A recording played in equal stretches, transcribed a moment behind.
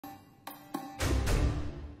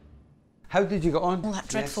How did you get on? Oh, that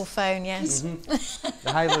dreadful phone, yes.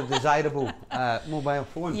 The highly desirable mobile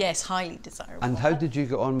phone. Yes, highly desirable. And how did you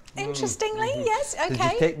get on? Interestingly, yes,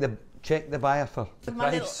 okay. Did you check the buyer for the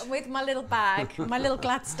price? With my little bag, my little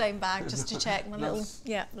Gladstone bag, just to check my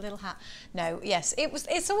little hat. No, yes,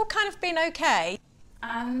 it's all kind of been okay.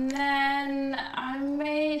 And then I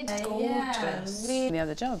made the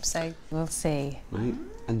other job, so we'll see. Right.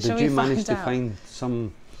 And did you manage to find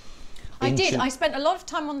some? I did. I spent a lot of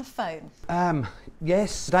time on the phone.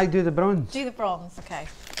 Yes. Did I do the bronze? Do the bronze, okay.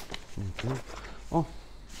 Oh,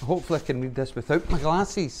 hopefully I can read this without my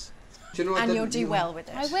glasses. Do you know and you'll do well with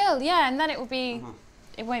it. I will, yeah, and then it will be,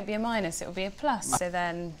 it won't be a minus, it will be a plus. So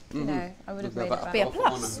then, you know, I would have made it back. Be a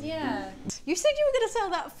plus. Yeah. You said you were going to sell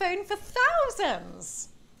that phone for thousands.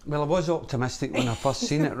 Well, I was optimistic when I first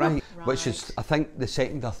seen it, right? Which is, I think, the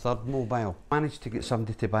second or third mobile. Managed to get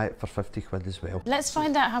somebody to buy it for 50 quid as well. Let's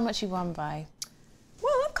find out how much you won by.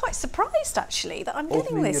 Well, I'm quite surprised, actually, that I'm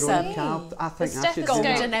getting this. I think I should do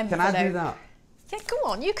that. Can I do that? Yeah, go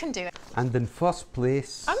on, you can do it. And in first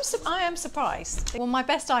place... I am surprised. Well, my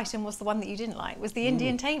best item was the one that you didn't like, was the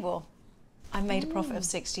Indian table. I made a profit of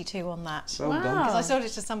 62 on that. Well done. Because I sold it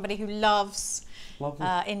to somebody who loves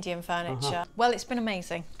Indian furniture. Well, it's been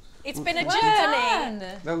amazing. It's been a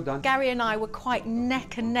journey. Well done. Gary and I were quite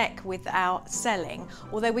neck and neck with our selling,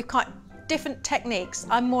 although we've quite different techniques.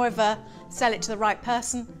 I'm more of a sell it to the right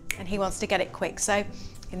person, and he wants to get it quick. So,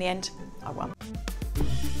 in the end, I won.